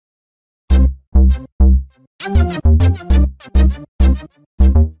Morning.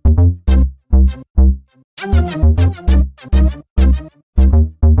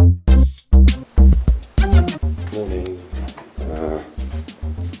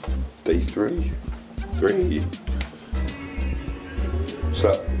 Day three.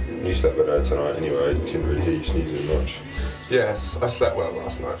 You slept better tonight anyway. I didn't really hear you sneezing much. Yes, I slept well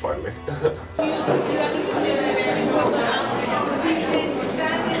last night finally.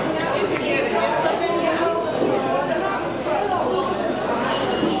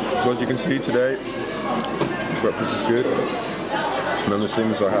 So as you can see today, breakfast is good. None of the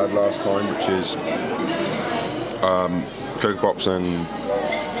things I had last time, which is Coke Pops and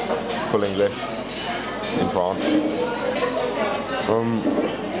full English in France.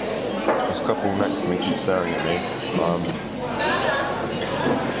 This couple next to me keep staring at me.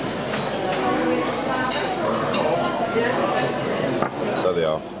 There they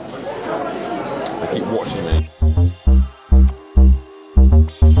are. They keep watching me.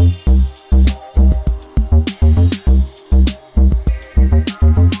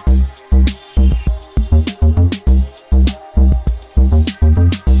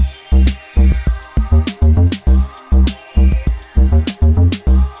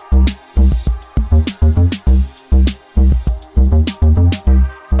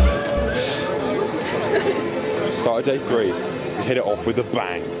 Started day three, we hit it off with a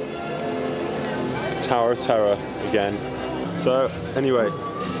bang. Tower of Terror again. So anyway,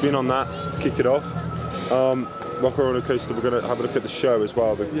 been on that to kick it off. Rocker roller coaster, we're gonna have a look at the show as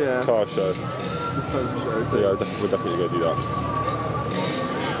well, the car show. The smoke show. Yeah, we'll definitely go do that.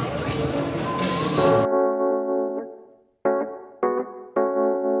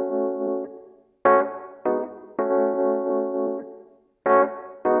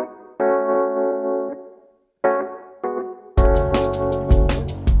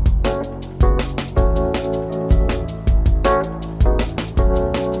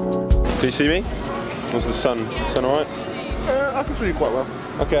 Can you see me? Was the sun alright? I can see you quite well.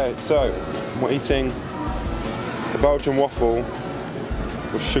 Okay, so we're eating a Belgian waffle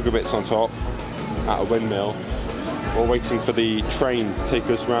with sugar bits on top at a windmill. We're waiting for the train to take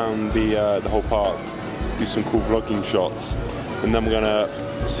us around the whole park, do some cool vlogging shots, and then we're gonna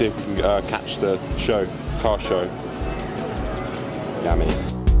see if we can catch the show, car show. Yummy.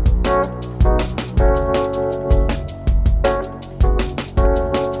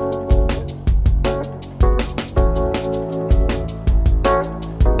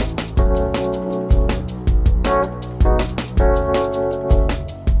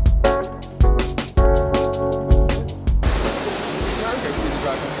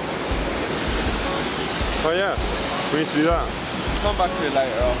 Oh yeah, we need to do that. Come back to it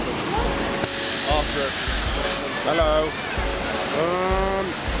later after. Hello.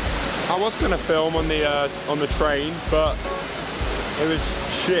 I was gonna film on the train, but it was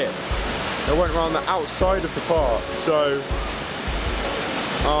shit. I went around the outside of the park, so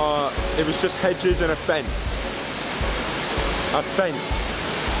it was just hedges and a fence. A fence.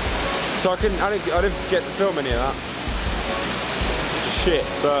 So I didn't get to film any of that. Just shit,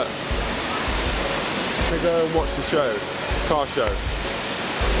 but. I'm gonna go and watch the show, car show.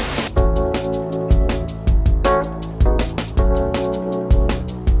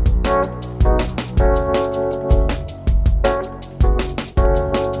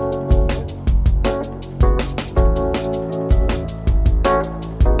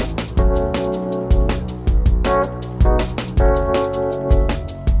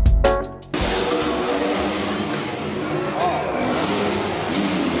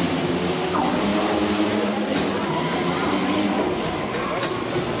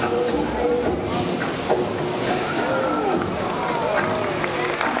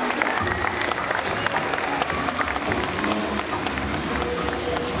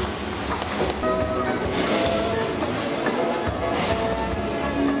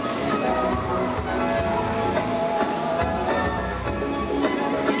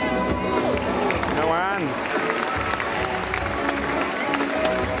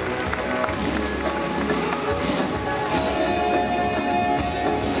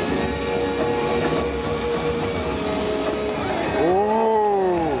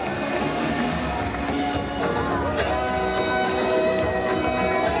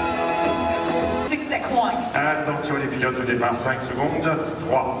 Attention les pilotes au départ, 5 secondes, 3,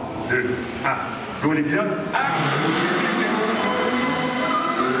 2, 1, go les pilotes,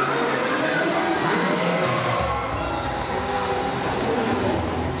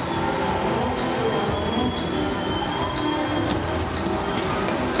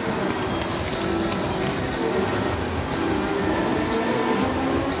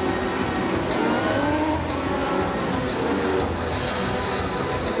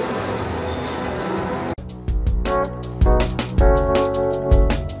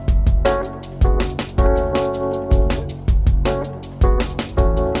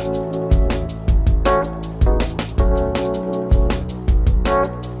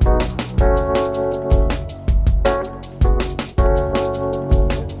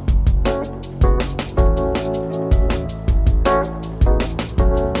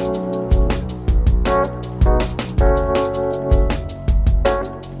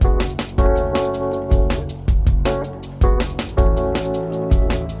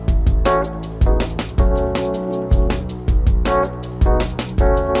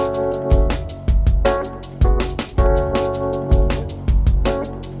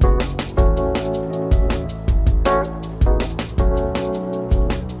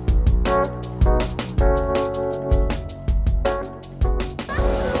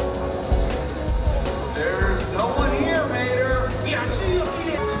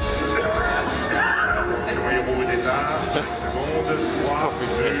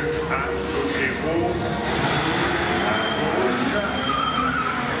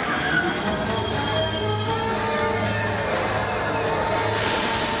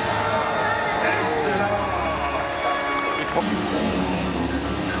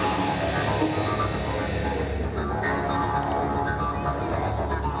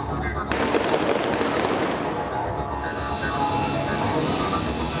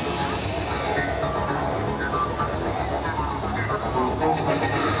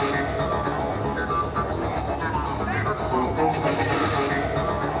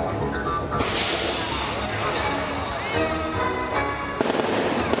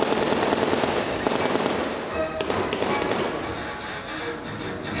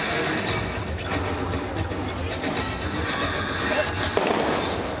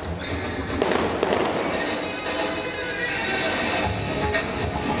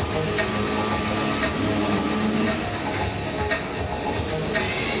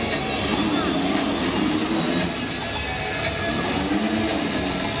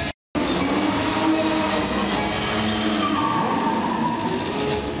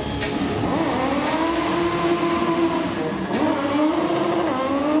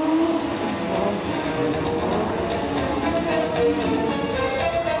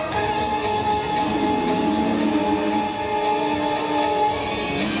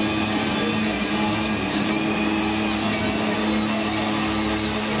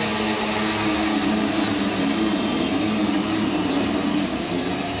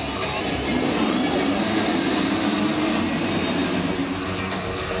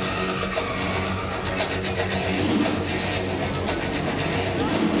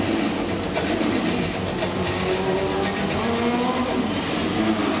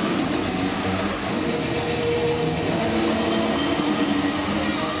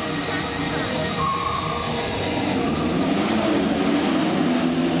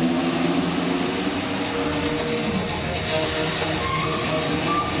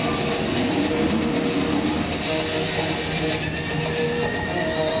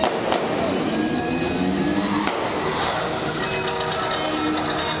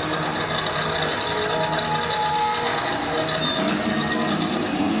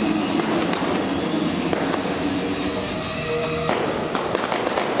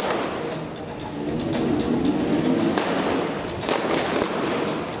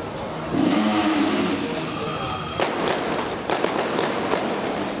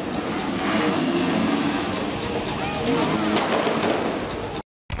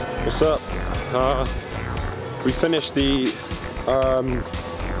 What's up? We finished the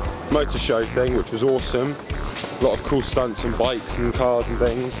motor show thing, which was awesome. A lot of cool stunts and bikes and cars and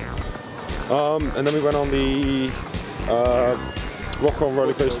things. And then we went on the rock-on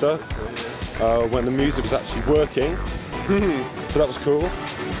roller coaster when the music was actually working. So that was cool.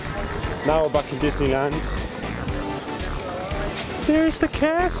 Now we're back in Disneyland. There's the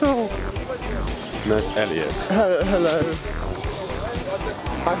castle. And there's Elliot. Hello.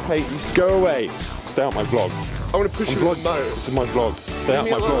 I hate you. Go away. Stay out my vlog. I want to push you vlog. remote. This is my vlog. Stay out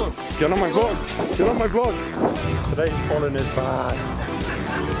my vlog. Get on my vlog. Get on my vlog. Today's pollen is bad.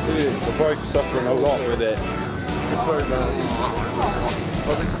 We're both suffering a lot with it. It's very bad.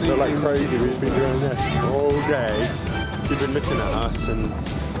 We're like crazy. We've been doing this all day. You've been looking at us and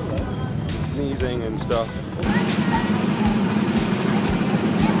sneezing and stuff.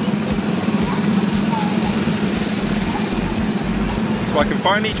 So I can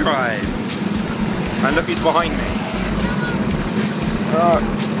finally drive. And look who's behind me.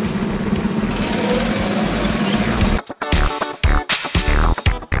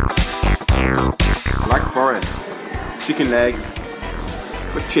 Black Forest. Chicken leg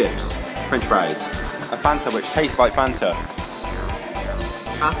with chips, French fries. A Fanta which tastes like Fanta.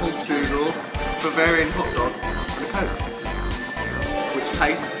 Apple strudel, Bavarian hot dog, and a Coke. Which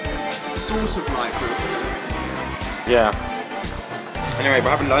tastes sort of like real Coke. Yeah. Anyway,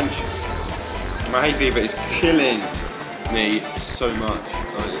 we're having lunch. My hay fever is killing me so much.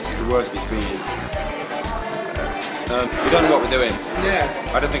 This is the worst it's been. We don't know what we're doing. Yeah.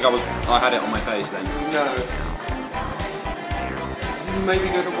 I don't think I had it on my face then. No. Maybe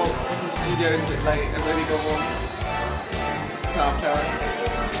go to Walt Disney Studios a bit late and maybe go on Tower.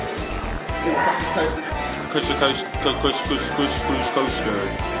 See what Crush's Coaster,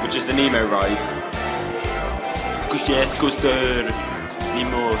 which is the Nemo ride. Yes, coaster.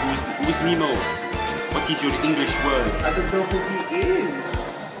 Nemo. Who's Nemo? What is your English word? I don't know who he is.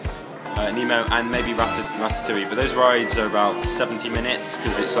 Nemo and maybe Ratatouille, but those rides are about 70 minutes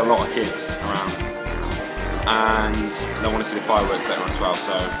because it's a lot of kids around. And I want to see the fireworks later on as well,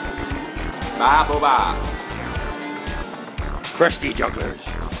 so... Ba-ba-ba! Crusty jugglers.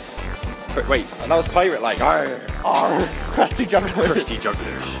 Wait, that was pirate-like. Crusty jugglers. Crusty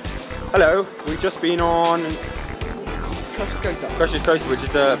jugglers. Hello, we've just been on... Crush's Coaster, which is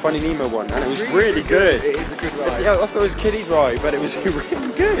the Finding Nemo one, and it was really good. It is a good ride. Yeah, I thought it was a kiddie's ride, but it was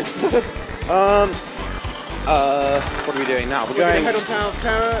really good. What are we doing now? We're going head on Tower.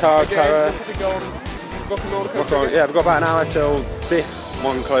 Tower. We'll go on Rock and Roller Coaster. Yeah, we've got about an hour till this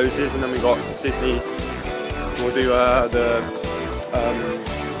one closes, and then we've got Disney. We'll do the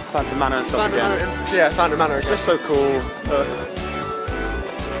Phantom Manor and stuff again. Yeah, Phantom Manor. It's just so cool.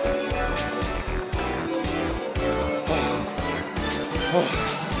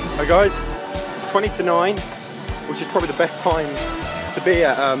 Hi guys, it's 20 to 9, which is probably the best time to be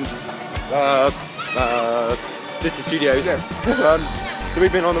at Disney Studios. Yes. So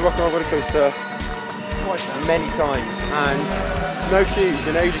we've been on the Rock and Roller Coaster many times, and no queues,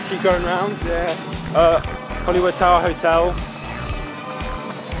 you know, you just keep going around. Yeah. Hollywood Tower Hotel.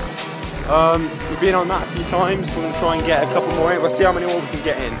 We've been on that a few times. We'll try and get a couple more in. We'll see how many more we can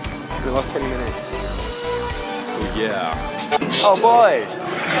get in the last 20 minutes. So yeah. Oh boy,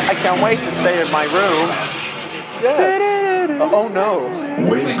 I can't wait to stay in my room. Yes. Oh no.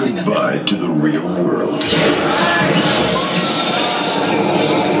 Wave goodbye to the real world.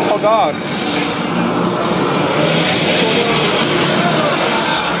 Oh god.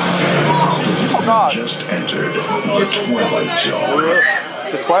 Oh god. Just entered the Twilight Zone.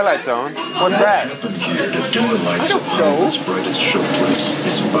 The Twilight Zone? What's that? Up in here, the door lights of Hollywood's brightest showplace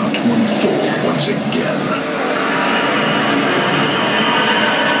is about to unfold once again.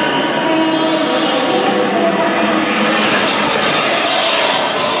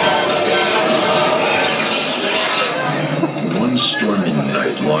 One stormy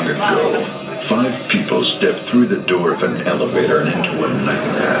night long ago, 5 people stepped through the door of an elevator and into a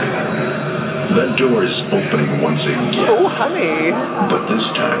nightmare. That door is opening once again. Oh, honey. But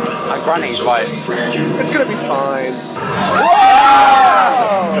this time, My granny's it's like, open for you. It's gonna be fine.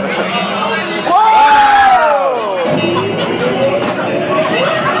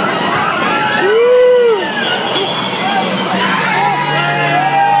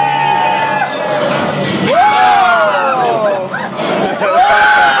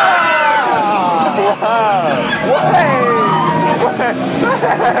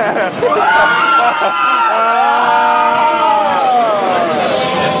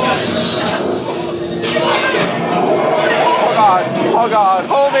 oh god,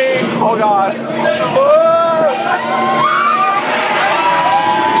 Hold me. oh god.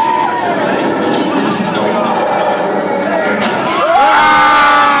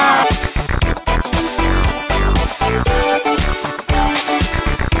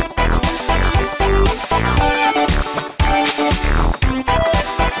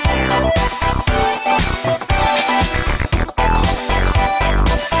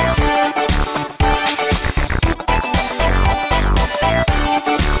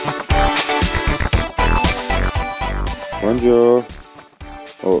 Bonjour.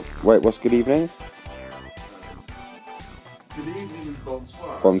 Oh, wait, what's good evening? Good evening,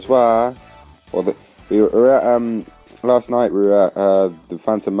 bonsoir. Bonsoir. Well, we were at, last night we were at the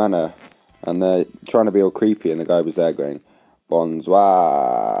Phantom Manor, and they're trying to be all creepy, and the guy was there going, bonsoir,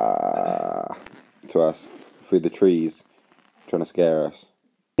 to us, through the trees, trying to scare us.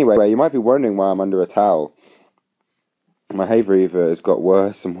 Anyway, you might be wondering why I'm under a towel. My hay fever has got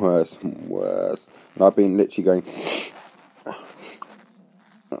worse and worse and worse, and I've been literally going,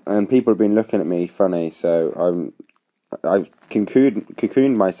 and people have been looking at me funny, so I've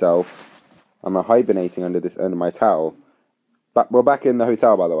cocooned myself. I'm hibernating under my towel. But we're back in the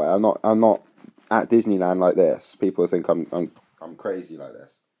hotel, by the way. I'm not at Disneyland like this. People think I'm crazy like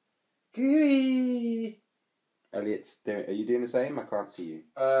this. Elliot's doing. Are you doing the same? I can't see you.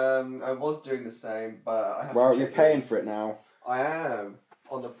 I was doing the same, but I have Well, to you're check paying in. for it now. I am.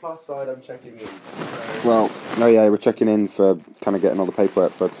 On the plus side, I'm checking in. So. Well, no, yeah, we're checking in for kind of getting all the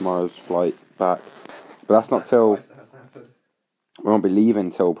paperwork for tomorrow's flight back. But that's not till. That hasn't happened. We won't be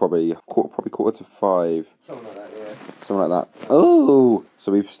leaving till probably quarter to 5. Something like that, yeah. Something like that. Oh!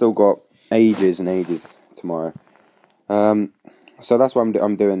 So we've still got ages and ages tomorrow. So that's why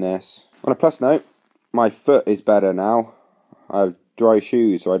I'm doing this. On a plus note, my foot is better now. I have dry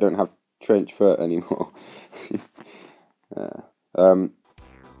shoes, so I don't have trench foot anymore.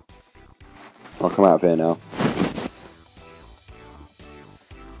 I'll come out of here now.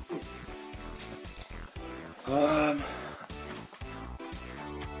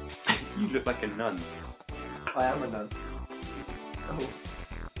 You look like a nun. I am a nun. Oh.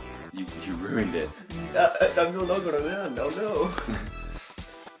 You ruined it. I'm no longer a nun, oh no.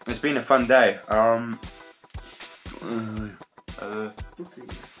 It's been a fun day.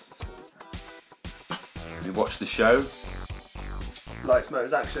 We watched the show. Lights,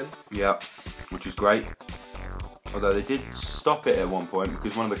 Motors, Action. Yeah, which was great. Although they did stop it at one point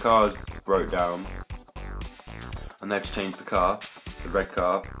because one of the cars broke down, and they had to change the car, the red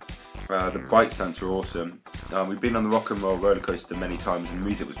car. The bike stunts were awesome. We've been on the rock and roll roller coaster many times, and the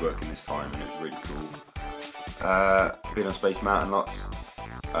music was working this time, and it was really cool. Been on Space Mountain lots.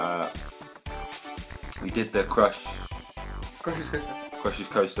 We did the Crush's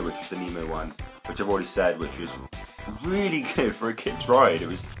Coaster, which was the Nemo one, which I've already said, which was really good for a kid's ride. It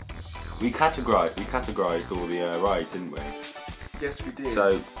was. We categorised all the rides, didn't we? Yes, we did.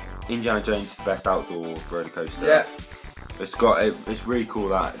 So, Indiana Jones is the best outdoor roller coaster. Yeah. It's really cool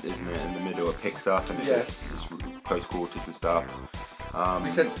that, isn't it? In the middle, it picks up and it's close quarters and stuff.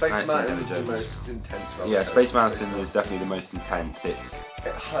 We said Space Mountain is the Jones. most intense roller Yeah, coaster. Space Mountain is definitely the most intense. It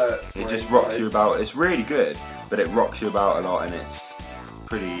hurts. It just rocks you about. It's really good, but it rocks you about a lot, and it's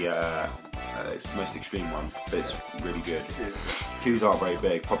pretty. It's the most extreme one, but it's really good. Queues aren't very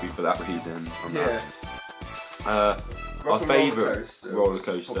big, probably for that reason. Our favourite roller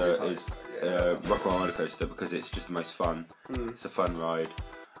coaster is Rock and Roller Coaster because it's just the most fun. It's a fun ride.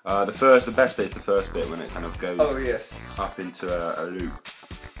 The best bit is the first bit when it kind of goes up into a loop.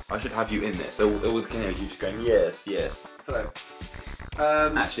 I should have you in this. All the cameras, you just going yes, yes. Hello.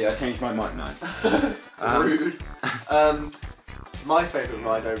 Actually, I changed my mic now. Rude. My favourite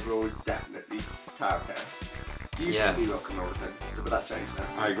ride overall is definitely Tower of Chaos. It used to be Rock and Roller Coaster, but that's changed now.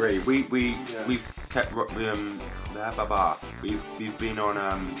 I agree. We've kept we've been on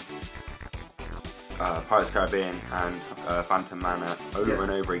Pirates of the Caribbean and Phantom Manor over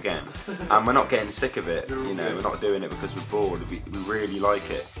and over again, and we're not getting sick of it. You know, we're not doing it because we're bored. We really like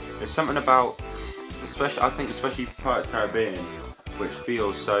it. There's something about, especially Pirates of the Caribbean, which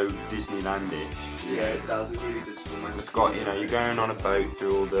feels so Disneylandish. Yeah, it does. It really does. It's got, you're going on a boat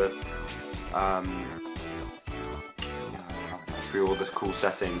through all the cool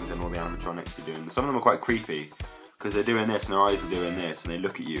settings and all the animatronics you're doing. Some of them are quite creepy because they're doing this and their eyes are doing this and they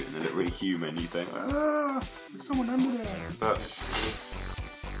look at you and they look really human. You think, there's someone under there.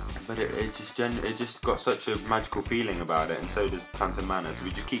 But it just got such a magical feeling about it, and so does Phantom Manor. So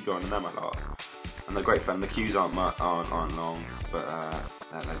we just keep going on them a lot, and they're great fun. The queues aren't long, but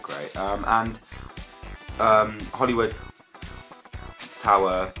they're great. And Hollywood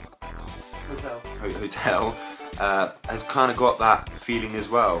Tower Hotel has kind of got that feeling as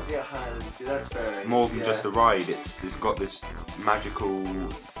well. Yeah, that's very more than just a ride. It's got this magical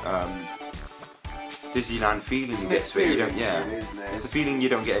Disneyland feeling. It's an It's experience, isn't it? It's a feeling you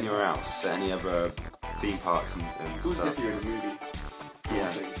don't get anywhere else at any other theme parks and cool stuff. if you're in a movie.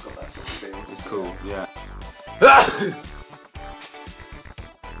 Yeah, It's got that sort of feel. it's cool. Yeah.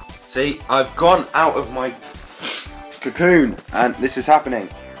 See, I've gone out of my cocoon, and this is happening.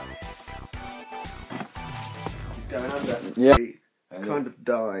 Going under. Yeah. It's kind of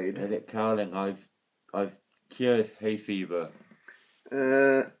died. Elliot Cowling, I've Cured hay fever.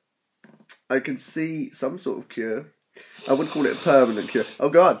 I can see some sort of cure. I wouldn't call it a permanent cure. Oh,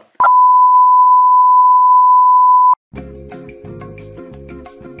 God.